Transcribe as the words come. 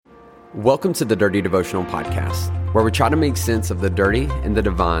Welcome to the Dirty Devotional Podcast, where we try to make sense of the dirty and the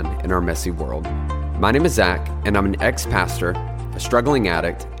divine in our messy world. My name is Zach, and I'm an ex-pastor, a struggling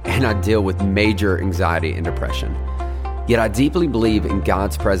addict, and I deal with major anxiety and depression. Yet I deeply believe in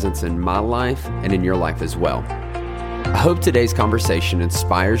God's presence in my life and in your life as well. I hope today's conversation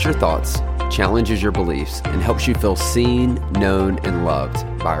inspires your thoughts, challenges your beliefs, and helps you feel seen, known, and loved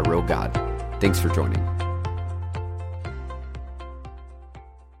by a real God. Thanks for joining.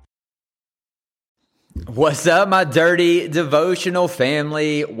 What's up, my Dirty Devotional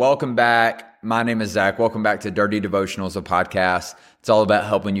family? Welcome back. My name is Zach. Welcome back to Dirty Devotionals, a podcast. It's all about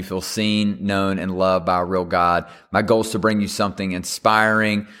helping you feel seen, known, and loved by a real God. My goal is to bring you something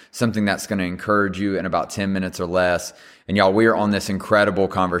inspiring, something that's going to encourage you in about 10 minutes or less. And y'all, we are on this incredible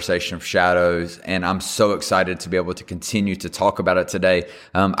conversation of shadows, and I'm so excited to be able to continue to talk about it today.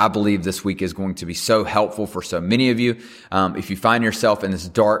 I believe this week is going to be so helpful for so many of you. If you find yourself in this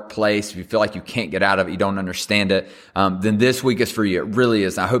dark place, if you feel like you can't get out of it, you don't understand it, then this week is for you. It really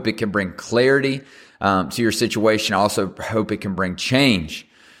is. I hope it can bring clarity to your situation. I also hope it can bring change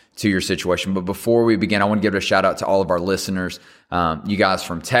to your situation. But before we begin, I want to give a shout out to all of our listeners. You guys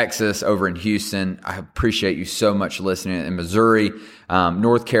from Texas, over in Houston, I appreciate you so much listening. In Missouri,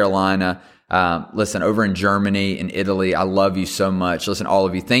 North Carolina, listen, over in Germany and Italy, I love you so much. Listen, all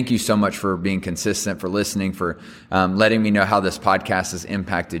of you, thank you so much for being consistent, for listening, for letting me know how this podcast has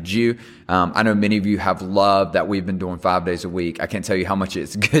impacted you. I know many of you have loved that we've been doing 5 days a week. I can't tell you how much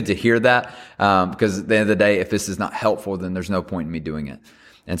it's good to hear that, because at the end of the day, if this is not helpful, then there's no point in me doing it.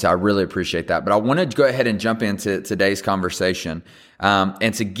 And so I really appreciate that. But I want to go ahead and jump into today's conversation.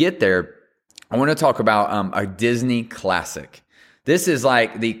 And to get there, I want to talk about a Disney classic. This is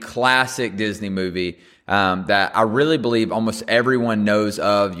like the classic Disney movie that I really believe almost everyone knows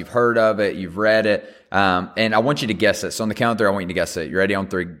of. You've heard of it. You've read it. And I want you to guess it. So on the count of three, I want you to guess it. You ready? On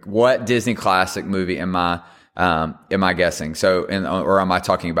three. What Disney classic movie am I guessing? So, or am I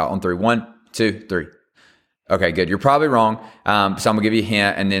talking about? On three. 1, 2, 3. Okay, good. You're probably wrong. So I'm gonna give you a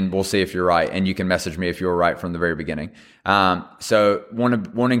hint, and then we'll see if you're right. And you can message me if you were right from the very beginning. So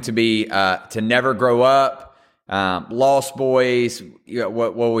wanting to be to never grow up, Lost Boys.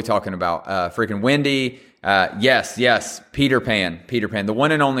 What are we talking about? Freaking Wendy. Yes. Peter Pan. The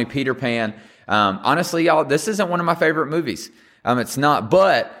one and only Peter Pan. Honestly, y'all, this isn't one of my favorite movies. It's not,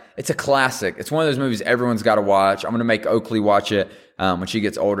 but it's a classic. It's one of those movies everyone's got to watch. I'm gonna make Oakley watch it when she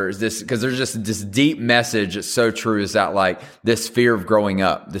gets older. Is this because there's just this deep message that's so true? Is that like this fear of growing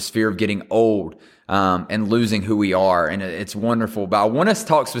up, this fear of getting old, and losing who we are, and it's wonderful. But I want us to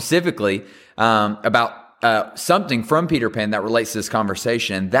talk specifically about something from Peter Pan that relates to this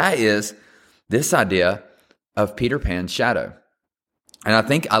conversation. And that is this idea of Peter Pan's shadow. And I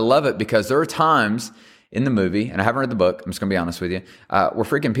think I love it because there are times in the movie, and I haven't read the book, I'm just going to be honest with you, where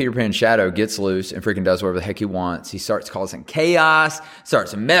freaking Peter Pan's shadow gets loose and freaking does whatever the heck he wants. He starts causing chaos,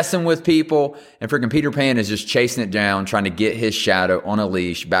 starts messing with people, and freaking Peter Pan is just chasing it down, trying to get his shadow on a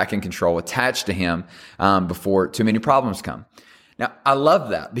leash, back in control, attached to him before too many problems come. Now, I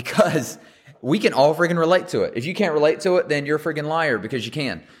love that because we can all freaking relate to it. If you can't relate to it, then you're a freaking liar, because you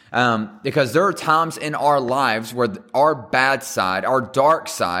can. Because there are times in our lives where our bad side, our dark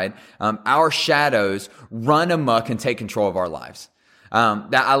side, our shadows run amok and take control of our lives.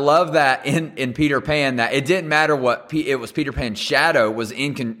 That I love that in Peter Pan, that it didn't matter what it was. Peter Pan's shadow was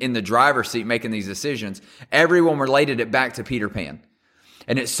in the driver's seat making these decisions. Everyone related it back to Peter Pan.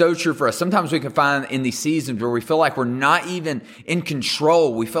 And it's so true for us. Sometimes we can find in these seasons where we feel like we're not even in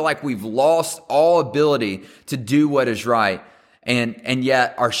control. We feel like we've lost all ability to do what is right. And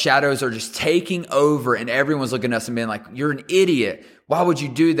yet our shadows are just taking over, and everyone's looking at us and being like, you're an idiot. Why would you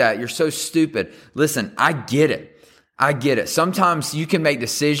do that? You're so stupid. Listen, I get it. Sometimes you can make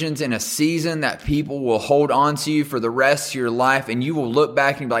decisions in a season that people will hold on to you for the rest of your life, and you will look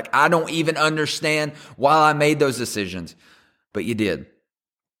back and be like, I don't even understand why I made those decisions. But you did.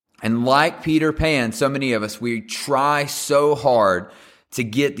 And like Peter Pan, so many of us, we try so hard to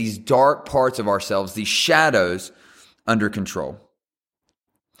get these dark parts of ourselves, these shadows, under control.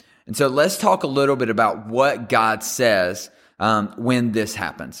 And so let's talk a little bit about what God says when this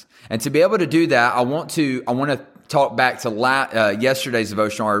happens. And to be able to do that, I want to talk back to yesterday's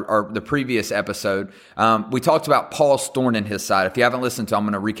devotional, or the previous episode. We talked about Paul's thorn in his side. If you haven't listened to it, I'm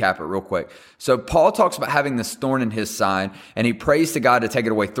going to recap it real quick. So Paul talks about having this thorn in his side, and he prays to God to take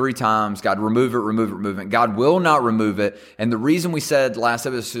it away 3 times. God, remove it. God will not remove it. And the reason we said last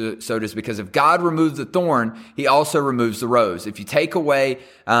episode is because if God removes the thorn, he also removes the rose. If you took away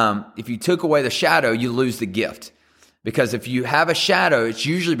the shadow, you lose the gift. Because if you have a shadow, it's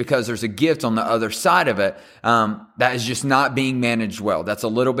usually because there's a gift on the other side of it that is just not being managed well. That's a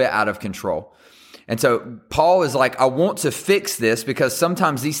little bit out of control. And so Paul is like, I want to fix this because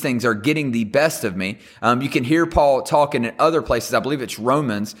sometimes these things are getting the best of me. You can hear Paul talking in other places. I believe it's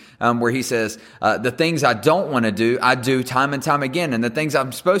Romans, where he says, the things I don't want to do, I do time and time again. And the things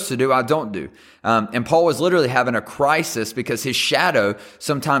I'm supposed to do, I don't do. And Paul was literally having a crisis because his shadow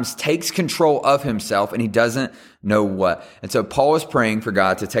sometimes takes control of himself and he doesn't know what. And so Paul is praying for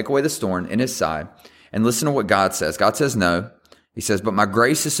God to take away the thorn in his side. And listen to what God says. God says no. He says, but my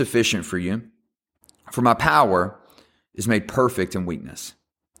grace is sufficient for you. For my power is made perfect in weakness.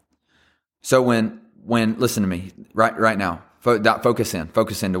 So when listen to me right now, focus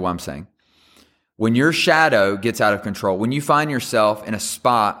into what I'm saying. When your shadow gets out of control, when you find yourself in a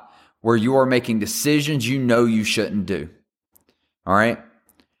spot where you are making decisions you know you shouldn't do, all right?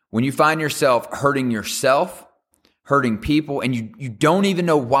 When you find yourself, hurting people, and you don't even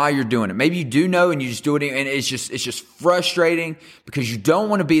know why you're doing it. Maybe you do know and you just do it, and it's just frustrating because you don't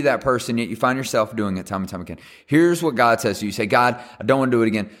want to be that person, yet you find yourself doing it time and time again. Here's what God says to you. You say, God, I don't want to do it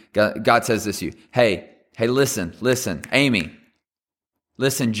again. God says this to you. Hey, listen, Amy.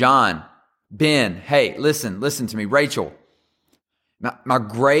 Listen, John, Ben. Hey, listen to me, Rachel. My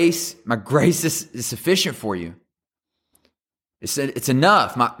grace is sufficient for you. It's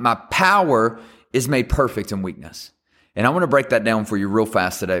enough. My power is made perfect in weakness. And I want to break that down for you real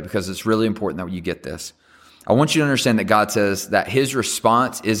fast today because it's really important that you get this. I want you to understand that God says that his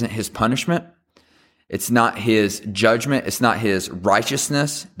response isn't his punishment. It's not his judgment. It's not his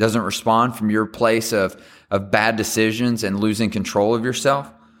righteousness. It doesn't respond from your place of bad decisions and losing control of yourself.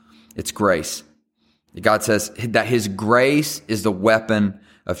 It's grace. God says that his grace is the weapon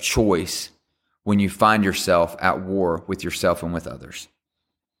of choice when you find yourself at war with yourself and with others.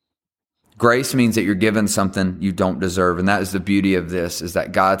 Grace means that you're given something you don't deserve. And that is the beauty of this, is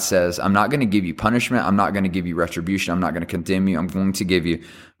that God says, I'm not going to give you punishment. I'm not going to give you retribution. I'm not going to condemn you. I'm going to give you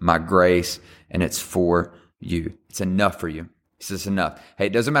my grace, and it's for you. It's enough for you. He says enough. Hey,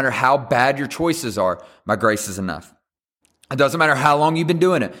 it doesn't matter how bad your choices are. My grace is enough. It doesn't matter how long you've been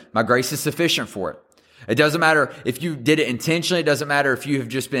doing it. My grace is sufficient for it. It doesn't matter if you did it intentionally. It doesn't matter if you have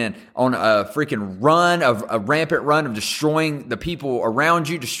just been on a freaking a rampant run of destroying the people around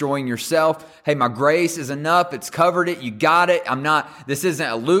you, destroying yourself. Hey, my grace is enough. It's covered it. You got it. This isn't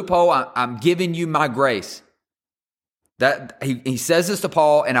a loophole. I'm giving you my grace. That he says this to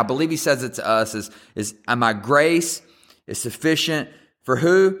Paul, and I believe he says it to us is my grace is sufficient for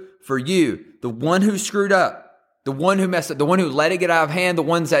who? For you, the one who screwed up. The one who messed up, the one who let it get out of hand, the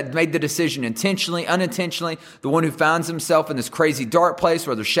ones that made the decision intentionally, unintentionally, the one who finds himself in this crazy dark place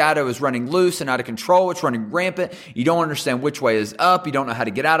where the shadow is running loose and out of control. It's running rampant. You don't understand which way is up. You don't know how to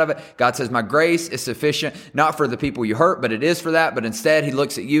get out of it. God says, my grace is sufficient, not for the people you hurt, but it is for that. But instead, he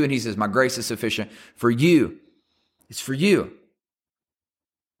looks at you and he says, my grace is sufficient for you. It's for you.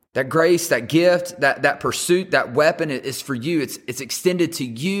 That grace, that gift, that pursuit, that weapon is for you. It's extended to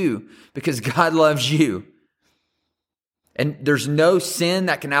you because God loves you. And there's no sin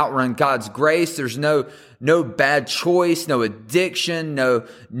that can outrun God's grace. There's no bad choice, no addiction,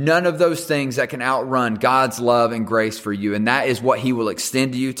 none of those things that can outrun God's love and grace for you. And that is what he will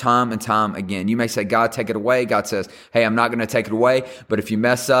extend to you time and time again. You may say, God, take it away. God says, hey, I'm not going to take it away. But if you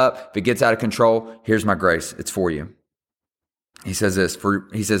mess up, if it gets out of control, here's my grace. It's for you. He says this,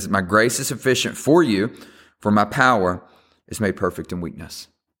 he says, my grace is sufficient for you, for my power is made perfect in weakness.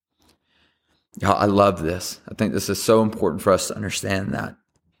 Y'all, I love this. I think this is so important for us to understand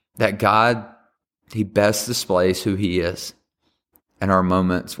that God, he best displays who he is in our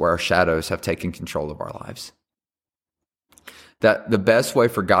moments where our shadows have taken control of our lives. That the best way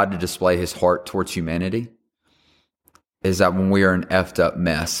for God to display his heart towards humanity is that when we are an effed up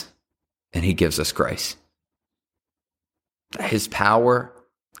mess and he gives us grace. His power,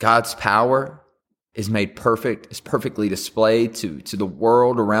 God's power is made perfect, is perfectly displayed to the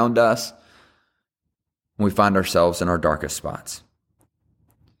world around us when we find ourselves in our darkest spots.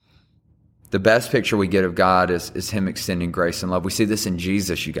 The best picture we get of God is him extending grace and love. We see this in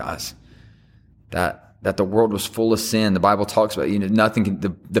Jesus, you guys, that the world was full of sin. The Bible talks about,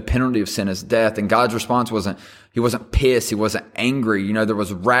 the penalty of sin is death. And God's response he wasn't pissed. He wasn't angry. There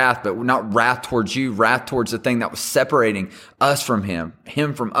was wrath, but not wrath towards you, wrath towards the thing that was separating us from him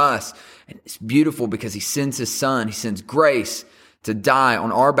from us. And it's beautiful because he sends his son. He sends grace to die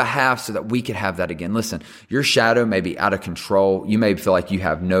on our behalf so that we could have that again. Listen, your shadow may be out of control. You may feel like you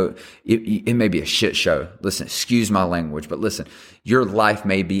have it may be a shit show. Listen, excuse my language, but listen, your life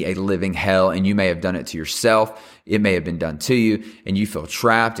may be a living hell and you may have done it to yourself. It may have been done to you and you feel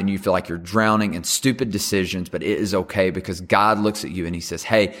trapped and you feel like you're drowning in stupid decisions, but it is okay because God looks at you and he says,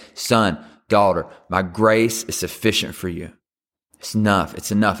 hey, son, daughter, my grace is sufficient for you. It's enough.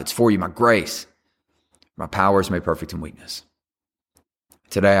 It's enough. It's for you. My grace. My power is made perfect in weakness.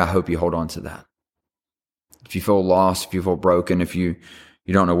 Today, I hope you hold on to that. If you feel lost, if you feel broken, if you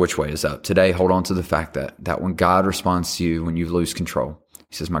don't know which way is up, today, hold on to the fact that when God responds to you, when you lose control,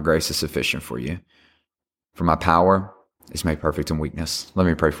 he says, my grace is sufficient for you. For my power is made perfect in weakness. Let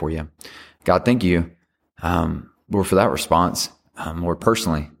me pray for you. God, thank you, Lord, for that response. Lord,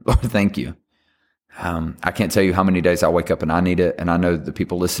 personally, Lord, thank you. I can't tell you how many days I wake up and I need it, and I know the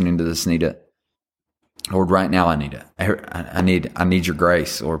people listening to this need it. Lord, right now I need it. I need your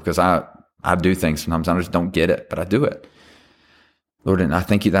grace, Lord, because I do things sometimes I just don't get it, but I do it. Lord, and I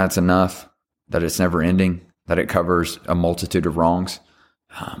thank you that's enough, that it's never ending, that it covers a multitude of wrongs.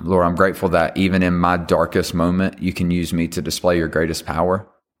 Lord, I'm grateful that even in my darkest moment, you can use me to display your greatest power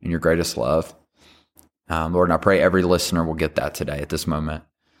and your greatest love. Lord, and I pray every listener will get that today at this moment.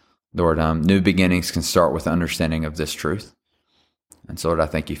 Lord, new beginnings can start with understanding of this truth. And so, Lord, I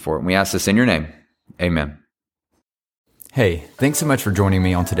thank you for it. And we ask this in your name. Amen. Hey, thanks so much for joining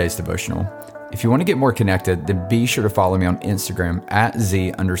me on today's devotional. If you want to get more connected, then be sure to follow me on Instagram at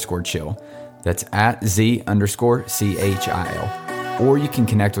 @Z_chill. That's @Z_CHIL. Or you can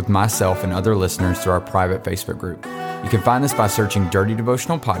connect with myself and other listeners through our private Facebook group. You can find this by searching Dirty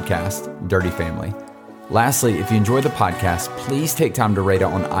Devotional Podcast, Dirty Family. Lastly, if you enjoy the podcast, please take time to rate it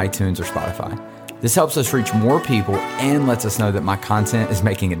on iTunes or Spotify. This helps us reach more people and lets us know that my content is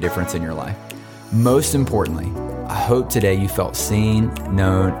making a difference in your life. Most importantly, I hope today you felt seen,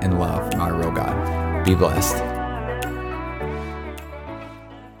 known, and loved by a real God. Be blessed.